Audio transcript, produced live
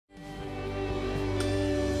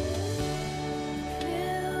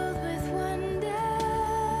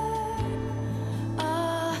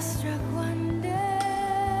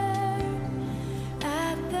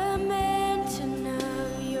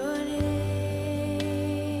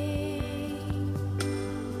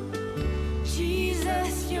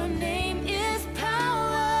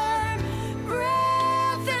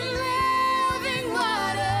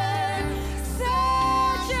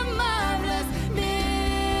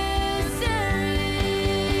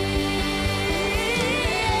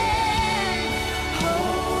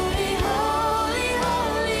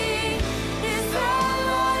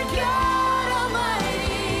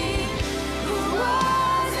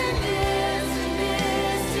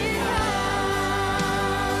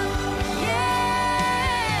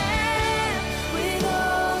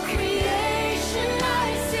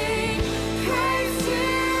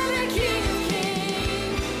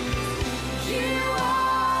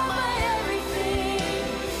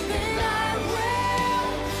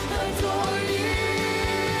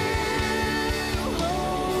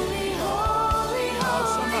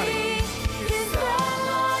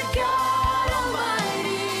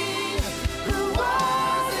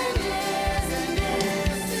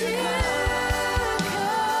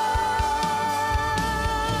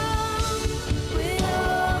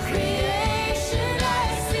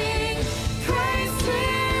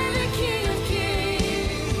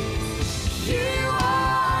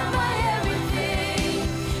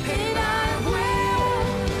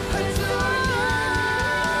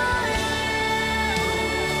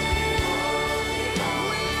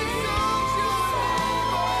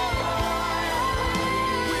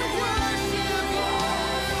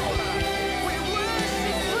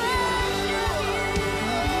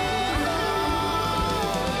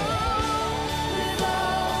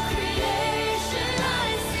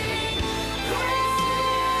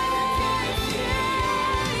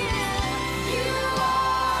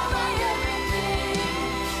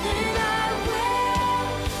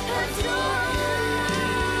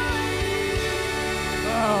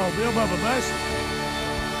bus.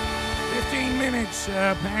 15 minutes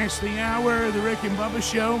past the hour of the Rick and Bubba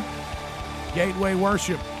Show. Gateway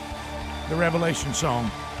Worship, the Revelation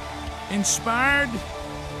song. Inspired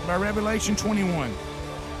by Revelation 21.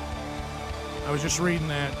 I was just reading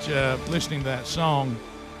that, listening to that song.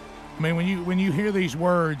 I mean, when you hear these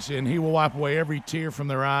words, and he will wipe away every tear from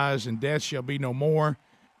their eyes, and death shall be no more,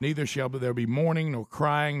 neither shall there be mourning, nor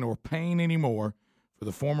crying, nor pain any more, for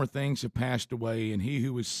the former things have passed away. And he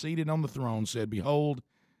who was seated on the throne said, Behold,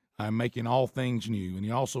 I am making all things new. And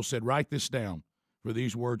he also said, Write this down, for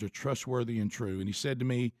these words are trustworthy and true. And he said to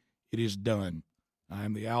me, It is done. I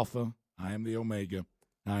am the Alpha, I am the Omega,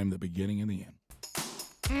 I am the beginning and the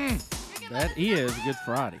end. That is Good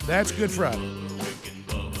Friday. That's Good Friday.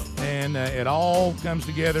 And it all comes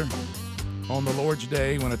together on the Lord's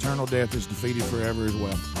day when eternal death is defeated forever as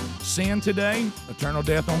well. Sin today, eternal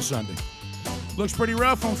death on Sunday. Looks pretty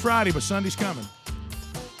rough on Friday, but Sunday's coming.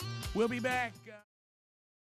 We'll be back.